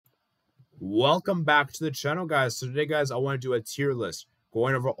Welcome back to the channel, guys. So today, guys, I want to do a tier list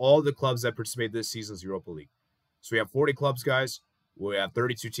going over all the clubs that participate this season's Europa League. So we have 40 clubs, guys. We have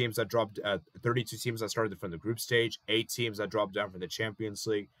 32 teams that started from the group stage, 8 teams that dropped down from the Champions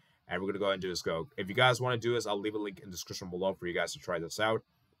League, and we're going to go ahead and do this go. If you guys want to do this, I'll leave a link in the description below for you guys to try this out.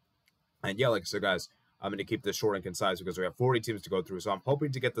 And yeah, like I said, guys, I'm going to keep this short and concise because we have 40 teams to go through, so I'm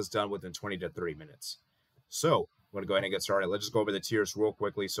hoping to get this done within 20 to 30 minutes. So I'm going to go ahead and get started. Let's just go over the tiers real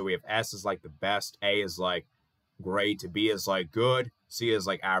quickly. So we have S is like the best, A is like great, B is like good, C is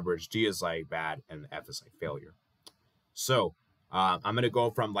like average, D is like bad, and F is like failure. So I'm going to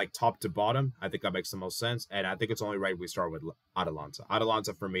go from like top to bottom. I think that makes the most sense, and I think it's only right we start with Atalanta.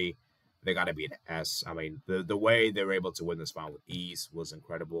 Atalanta, for me, they got to be an S. I mean, the way they were able to win this final with ease was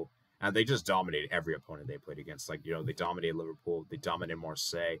incredible, and they just dominated every opponent they played against. Like, you know, they dominated Liverpool, they dominated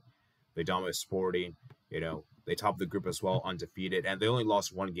Marseille, they dominated Sporting, you know, they topped the group as well, undefeated, and they only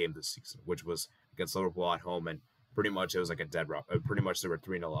lost one game this season, which was against Liverpool at home, and pretty much it was like a dead rub. Pretty much they were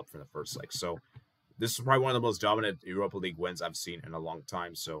 3-0 up from the first leg. So this is probably one of the most dominant Europa League wins I've seen in a long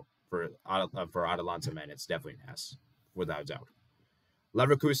time. So for Atalanta, man, it's definitely an S, without a doubt.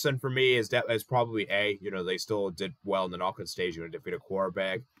 Leverkusen, for me, is probably A. You know, they still did well in the knockout stage. You know, defeated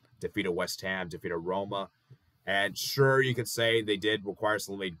Quarterback, defeated West Ham, defeated Roma. And sure, you could say they did require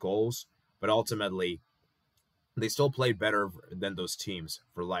some late goals, but ultimately, they still played better than those teams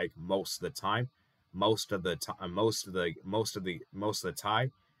for like most of the time, most of the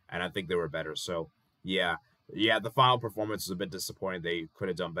time, and I think they were better. So yeah, the final performance was a bit disappointing. They could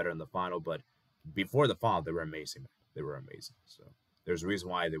have done better in the final, but before the final, they were amazing. They were amazing. So there's a reason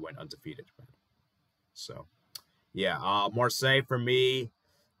why they went undefeated. Man. So yeah, Marseille, for me,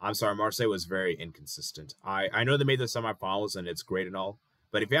 I'm sorry, Marseille was very inconsistent. I know they made the semifinals and it's great and all,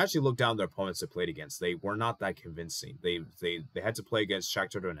 but if you actually look down their opponents they played against, they were not that convincing. They had to play against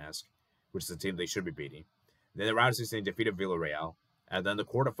Shakhtar Donetsk, which is a team they should be beating. Then the round of 16 defeated Villarreal, and then the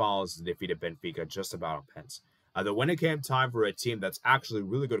quarterfinals defeated Benfica just about on pence. Then when it came time for a team that's actually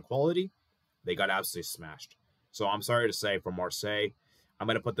really good quality, they got absolutely smashed. So I'm sorry to say, for Marseille, I'm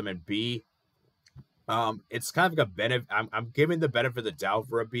going to put them in B. It's kind of like a benefit. I'm giving the benefit of the doubt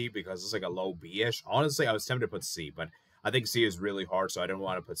for a B because it's like a low B-ish. Honestly, I was tempted to put C, but I think C is really hard, so I didn't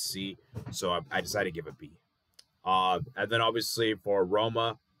want to put C. So I decided to give it B. And then obviously for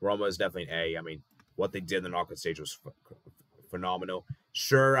Roma is definitely an A. I mean, what they did in the knockout stage was phenomenal.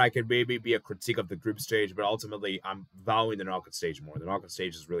 Sure, I could maybe be a critique of the group stage, but ultimately I'm valuing the knockout stage more. The knockout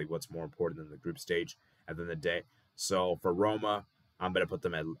stage is really what's more important than the group stage at the end of the day. So for Roma, I'm gonna put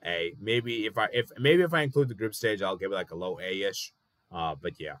them at A. Maybe if I include the group stage, I'll give it like a low A-ish.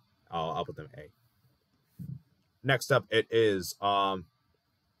 But yeah, I'll put them A. Next up, it is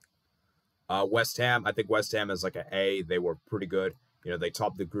West Ham. I think West Ham is like an A. They were pretty good. You know, they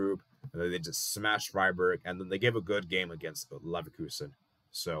topped the group, and then they just smashed Freiburg, and then they gave a good game against Leverkusen.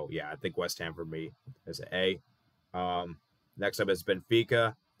 So yeah, I think West Ham for me is an A. Next up is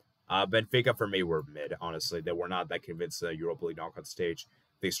Benfica. Benfica for me were mid. Honestly, they were not that convinced the Europa League knockout stage.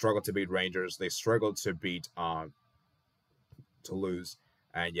 They struggled to beat Rangers. They struggled to beat Toulouse,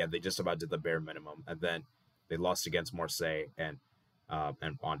 and yeah, they just about did the bare minimum. And then they lost against Marseille and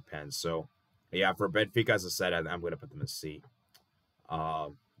on Pens. So yeah, for Benfica, as I said, I'm going to put them in C.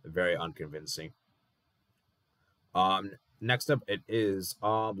 Very unconvincing. Next up, it is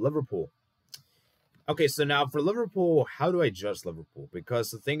Liverpool. Okay, so now for Liverpool, how do I judge Liverpool?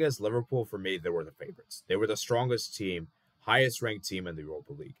 Because the thing is, Liverpool, for me, they were the favorites. They were the strongest team, highest ranked team in the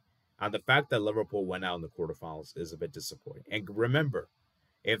Europa League. And the fact that Liverpool went out in the quarterfinals is a bit disappointing. And remember,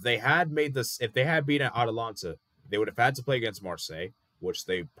 if they had beaten Atalanta, they would have had to play against Marseille, which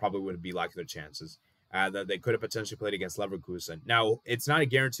they probably would be liking their chances. And then they could have potentially played against Leverkusen. Now, it's not a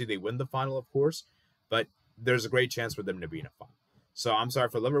guarantee they win the final, of course, but there's a great chance for them to be in a final. So I'm sorry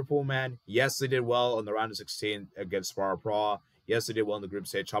for Liverpool, man. Yes, they did well in the round of 16 against Sparta Prague. Yes, they did well in the group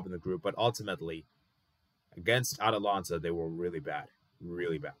stage, topping the group. But ultimately, against Atalanta, they were really bad.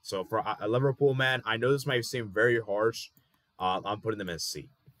 Really bad. So for Liverpool, man, I know this might seem very harsh. I'm putting them in C.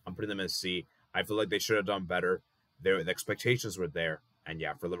 I'm putting them in C. I feel like they should have done better. The expectations were there. And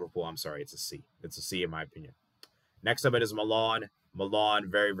yeah, for Liverpool, I'm sorry, it's a C. It's a C in my opinion. Next up, it is Milan.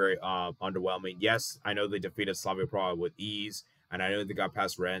 Milan, very, very underwhelming. Yes, I know they defeated Slavia Prague with ease. And I know they got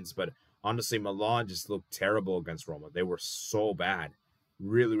past Rennes, but honestly, Milan just looked terrible against Roma. They were so bad.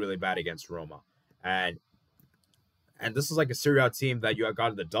 Really, really bad against Roma. And this is like a Serie A team that you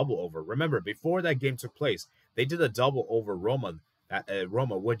got the double over. Remember, before that game took place, they did a double over Roma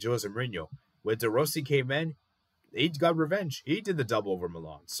with Jose Mourinho. When De Rossi came in, he got revenge. He did the double over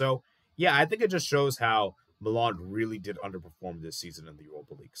Milan. So, yeah, I think it just shows how Milan really did underperform this season in the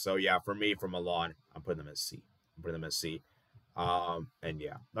Europa League. So yeah, for me, for Milan, I'm putting them as C. I'm putting them as C. And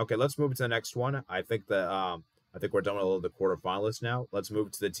yeah. Okay, let's move to the next one. I think we're done with all the quarterfinalists now. Let's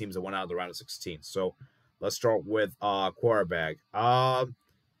move to the teams that went out of the round of 16. So let's start with Quarterback.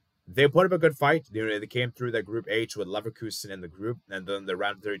 They put up a good fight. You know, they came through that Group H with Leverkusen in the group, and then the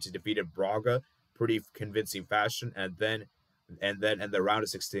round of 32 defeated Braga, pretty convincing fashion, and then in the round of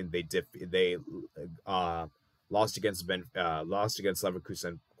 16 they lost against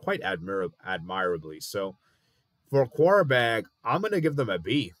Leverkusen quite admirably. So for Quarterback, I'm gonna give them a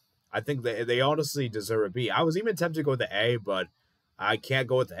B. I think they honestly deserve a B. I was even tempted to go with the A, but I can't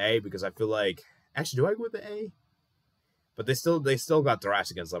go with the A because I feel like actually do I go with the A? But they still got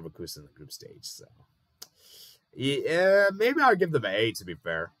thrashed against Leverkusen in the group stage. So yeah, maybe I'll give them an A to be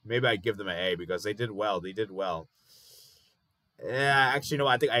fair. Maybe I give them an A because they did well. They did well. Yeah, actually, no.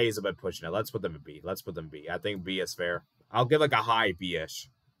 I think A is a bit pushing it. Let's put them in B. Let's put them B. I think B is fair. I'll give like a high B-ish.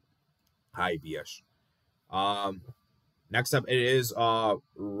 High B-ish. Next up it is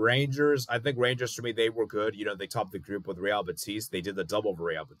Rangers. I think Rangers for me they were good. You know, they topped the group with Real Betis. They did the double for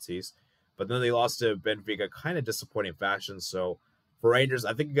Real Betis. But then they lost to Benfica, kind of disappointing fashion. So for Rangers,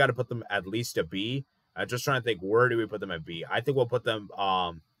 I think you got to put them at least a B. I'm just trying to think, where do we put them at B? I think we'll put them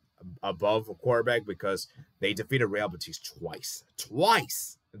above a Quarterback because they defeated Real Betis twice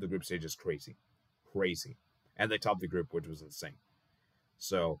in the group stage. Is crazy, and they topped the group, which was insane.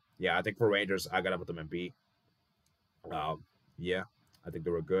 So yeah, I think for Rangers, I gotta put them in B. Yeah, I think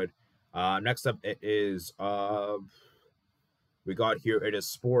they were good. Next up, it is we got here. It is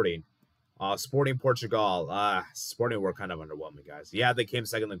Sporting. Sporting Portugal. Sporting were kind of underwhelming, guys. Yeah, they came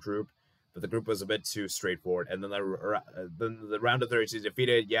second in the group, but the group was a bit too straightforward. And then the round of 32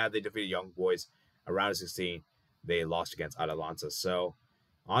 defeated. Yeah, they defeated Young Boys. A round of 16, they lost against Atalanta. So,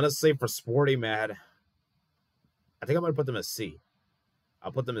 honestly, for Sporting, man, I think I'm gonna put them as C.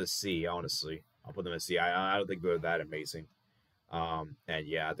 I'll put them as C. Honestly, I'll put them as C. I don't think they're that amazing. And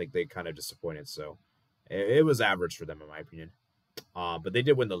yeah, I think they kind of disappointed. So, it was average for them, in my opinion. But they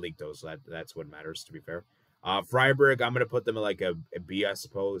did win the league though, so that's what matters. To be fair, Freiburg, I'm gonna put them in like a B, I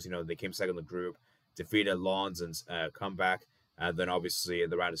suppose. You know, they came second in the group, defeated Lens and comeback, and then obviously in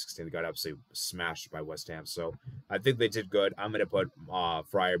the round of 16 they got absolutely smashed by West Ham. So I think they did good. I'm gonna put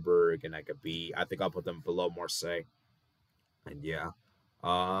Freiburg in like a B. I think I'll put them below Marseille. And yeah,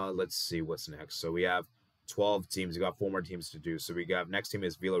 let's see what's next. So we have 12 teams. We got 4 more teams to do. So we got next team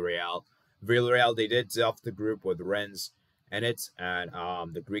is Villarreal. Villarreal, they did off the group with Rennes in it, and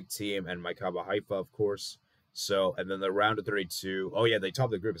the Greek team and Maccabi Haifa, of course. So, and then the round of 32. Oh yeah, they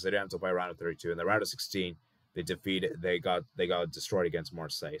topped the group, so they didn't have to play a round of 32. In the round of 16, they got destroyed against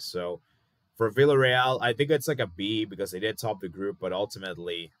Marseille. So, for Villarreal, I think it's like a B because they did top the group, but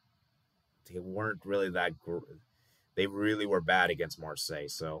ultimately, they weren't really that. They really were bad against Marseille.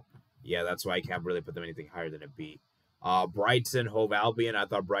 So, yeah, that's why I can't really put them anything higher than a B. Brighton, Hove Albion. I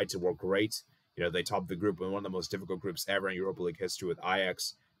thought Brighton were great. You know, they topped the group in one of the most difficult groups ever in Europa League history with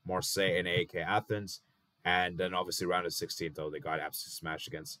Ajax, Marseille, and AEK Athens. And then obviously round of 16, though, they got absolutely smashed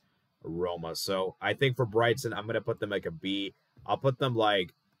against Roma. So I think for Brighton, I'm going to put them like a B. I'll put them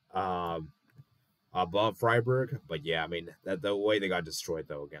like above Freiburg. But yeah, I mean, the way they got destroyed,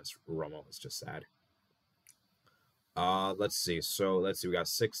 though, against Roma was just sad. Let's see. So let's see. We got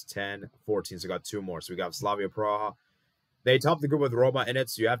 6, 10, 14. So we got 2 more. So we got Slavia Praha. They topped the group with Roma in it,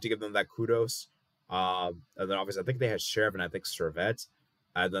 so you have to give them that kudos. And then obviously, I think they had Sheriff and I think Servette.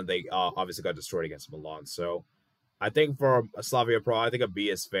 And then they obviously got destroyed against Milan. So I think for Slavia Praha, I think a B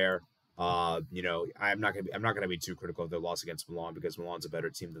is fair. You know, I'm not gonna be too critical of their loss against Milan because Milan's a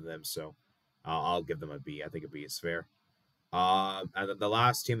better team than them. So I'll give them a B. I think a B is fair. And then the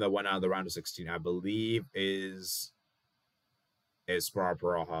last team that went out of the round of 16, I believe, is Spar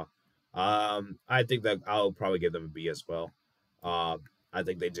Praha. I think that I'll probably give them a B as well. I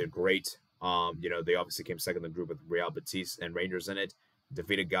think they did great. You know, they obviously came second in the group with Real Betis and Rangers in it,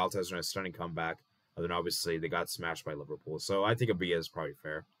 defeated Galatasaray in a stunning comeback, and then obviously they got smashed by Liverpool. So I think a B is probably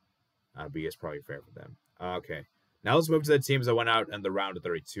fair. B is probably fair for them. Okay, now let's move to the teams that went out in the round of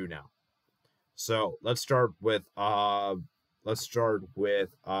 32 now. So let's start with Lens.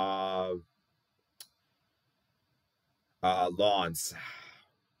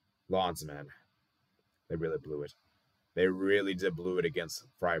 Lens, man. They really blew it. They really did blew it against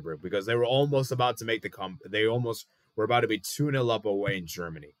Freiburg because they were almost about to make the they almost were about to be 2-0 up away in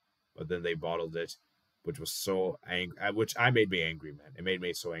Germany. But then they bottled it, which was so angry, which made me angry, man. It made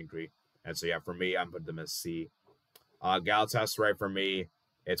me so angry. And so yeah, for me, I'm putting them as C. Galatasaray for me,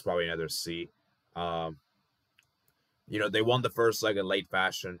 it's probably another C. You know, they won the first leg in late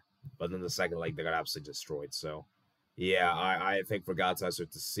fashion. But then the second leg, they got absolutely destroyed. So, yeah, I think for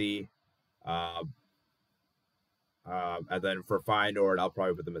Galatasaray to C. And then for Feyenoord, I'll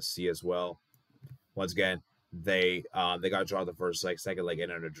probably put them a C as well. Once again, they got to draw the first leg, second leg in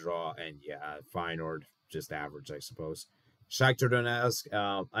and a draw, and yeah, Feyenoord just average, I suppose. Shakhtar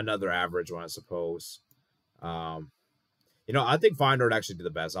Donetsk, another average one, I suppose. I think Feyenoord actually did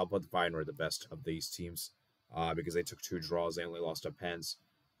the best. I'll put the Feyenoord the best of these teams, because they took 2 draws, they only lost to Pens.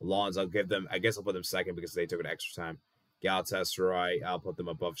 Lons, I guess I'll put them second because they took an extra time. Galatasaray, I'll put them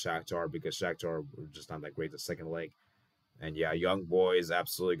above Shakhtar because Shakhtar were just not that great the second leg. And yeah, Young Boys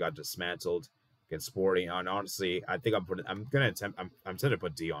absolutely got dismantled against Sporting. And honestly, I think I'm tempted to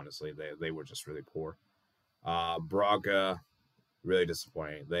put D. Honestly, they were just really poor. Braga, really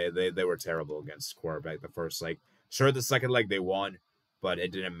disappointing. They were terrible against Quarterback the first leg. Sure, the second leg they won, but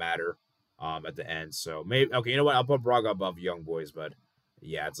it didn't matter at the end. So maybe okay, you know what? I'll put Braga above Young Boys, but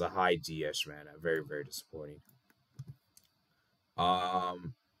yeah, it's a high D-ish, man. Very, very disappointing.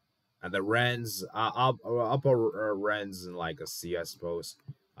 And the Rennes, I'll put Rennes in like a C, I suppose.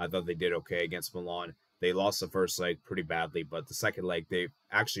 I thought they did okay against Milan. They lost the first leg pretty badly, but the second leg they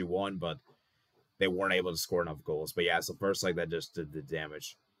actually won, but they weren't able to score enough goals. But yeah, it's the first leg that just did the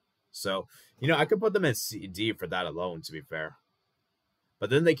damage. So, I could put them in C, D for that alone, to be fair.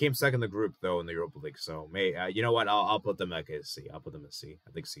 But then they came second in the group, though, in the Europa League. So, you know what? I'll put them at a C. I'll put them at C.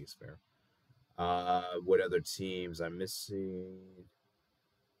 I think C is fair. What other teams I'm missing?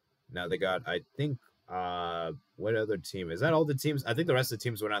 Now they got, I think, what other team? Is that all the teams? I think the rest of the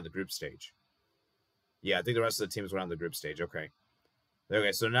teams went on the group stage. Yeah, I think the rest of the teams went on the group stage. Okay.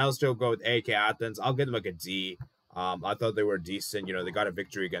 Okay, so now let's still go with AK Athens. I'll give them like a D. I thought they were decent. They got a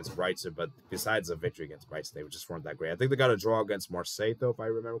victory against Brighton, but besides a victory against Brighton, they just weren't that great. I think they got a draw against Marseille, though, if I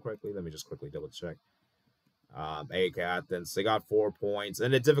remember correctly. Let me just quickly double check. AK Athens, they got 4 points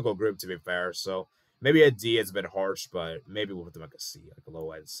in a difficult group, to be fair. So maybe a D is a bit harsh, but maybe we'll put them like a C, like a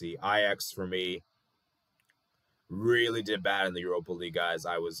low end C. Ajax for me really did bad in the Europa League, guys.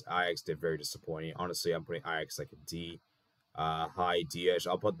 Ajax did very disappointing. Honestly, I'm putting Ajax like a D, high D-ish.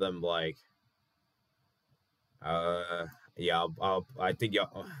 I'll put them like, yeah, I think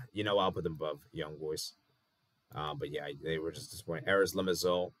I'll put them above Young Boys. But yeah, they were just disappointing. Aris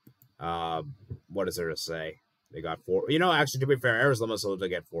Limassol, what is there to say? They got 4. Actually, to be fair, Aris Limassol did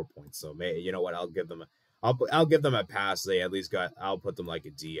get 4 points. So you know what? I'll give them a pass. They at least I'll put them like a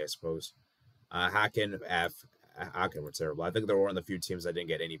D, I suppose. Hacken F. Hacken were terrible. I think they were one of the few teams that didn't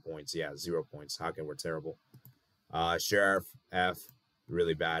get any points. Yeah, 0 points. Hacken were terrible. Sheriff F.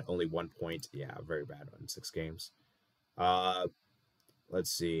 Really bad. Only 1 point. Yeah, very bad on 6 games.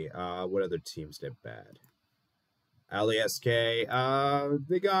 Let's see. What other teams did bad? LASK,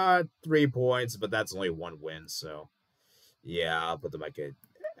 they got 3 points, but that's only 1 win. So, yeah, I'll put them like a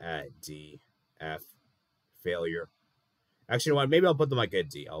D, F, failure. Actually, you know what? Maybe I'll put them like a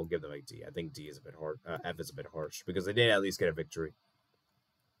D. I'll give them a D. I think D is a bit hard. F is a bit harsh because they did at least get a victory.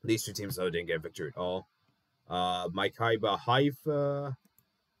 These 2 teams, though, didn't get a victory at all. Maccabi Haifa,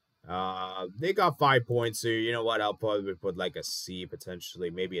 they got 5 points. So, you know what? I'll probably put like a C, potentially.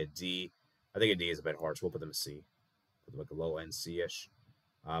 Maybe a D. I think a D is a bit harsh. We'll put them a C. Put them like a low end C-ish.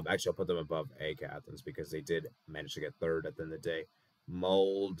 Actually, I'll put them above AK Athens because they did manage to get 3rd at the end of the day.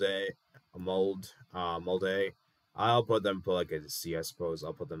 Molde. I'll put them like a C, I suppose.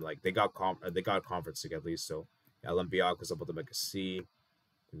 I'll put them like they got Conference League at least. So yeah, Olympiacos, I'll put them like a C.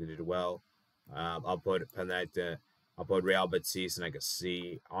 They did well. I'll put Penete. I'll put Real Betis in like a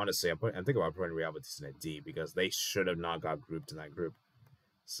C. Honestly, I'm thinking about putting Real Betis in a D because they should have not got grouped in that group.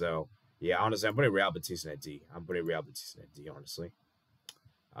 So yeah, honestly, I'm putting Real Betis in a D. I'm putting Real Betis in a D. Honestly,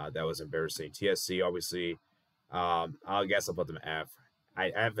 that was embarrassing. TSC, obviously. I guess I'll put them F.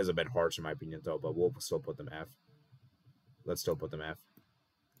 F is a bit harsh in my opinion, though, but we'll still put them F. Let's still put them F.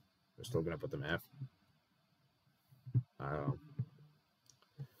 We're still gonna put them F.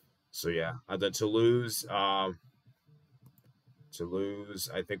 So yeah, and then Toulouse, I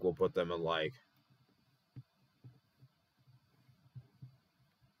think we'll put them in like.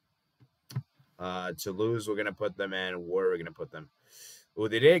 Toulouse, we're gonna put them in. Where are we gonna put them? Oh,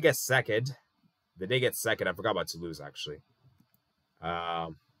 they did get second. They did get second. I forgot about Toulouse actually.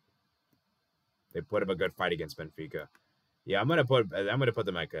 They put up a good fight against Benfica. Yeah, I'm gonna put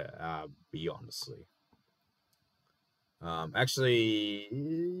them like a B, honestly.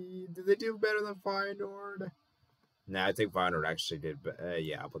 Actually, did they do better than Feyenoord? Nah, I think Feyenoord actually did. But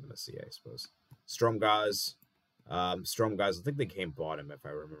yeah, I'll put them a C, I suppose. Stromgaz, I think they came bottom if I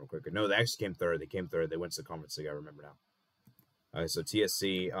remember correctly. No, they actually came 3rd. They came 3rd. They went to the Conference League. I remember now. All right, so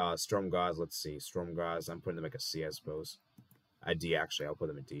TSC, Stromgaz. Let's see, Stromgaz. I'm putting them like a C, I suppose. At D, actually. I'll put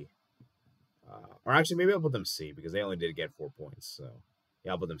them in D. Or actually, maybe I'll put them C because they only did get 4 points. So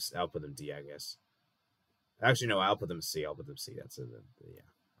yeah, I'll put them D, I guess. Actually, no, I'll put them C. I'll put them C. That's it. Yeah,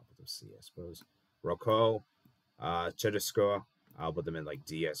 I'll put them C, I suppose. Rocco, Chedisco, I'll put them in like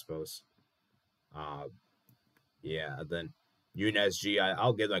D, I suppose. Yeah, and then UNSG,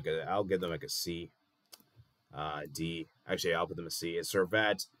 I'll give them like a C. D. Actually, I'll put them a C. And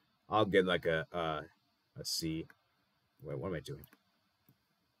Servet, I'll give like a C. Wait, what am I doing?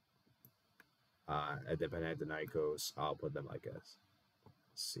 At the Panathinaikos, I'll put them like a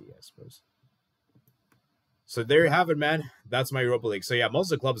C, I suppose. So there you have it, man. That's my Europa League. So yeah,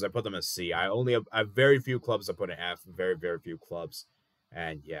 most of the clubs I put them as C. I have very few clubs I put in F. Very, very few clubs.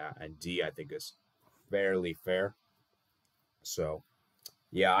 And yeah, and D I think is fairly fair. So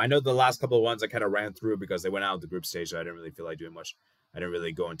yeah, I know the last couple of ones I kind of ran through because they went out of the group stage. So I didn't really feel like doing much. I didn't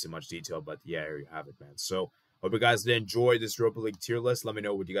really go into much detail, but yeah, here you have it, man. So hope you guys did enjoy this Europa League tier list. Let me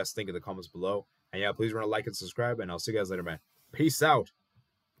know what you guys think in the comments below. And yeah, please remember to like and subscribe, and I'll see you guys later, man. Peace out.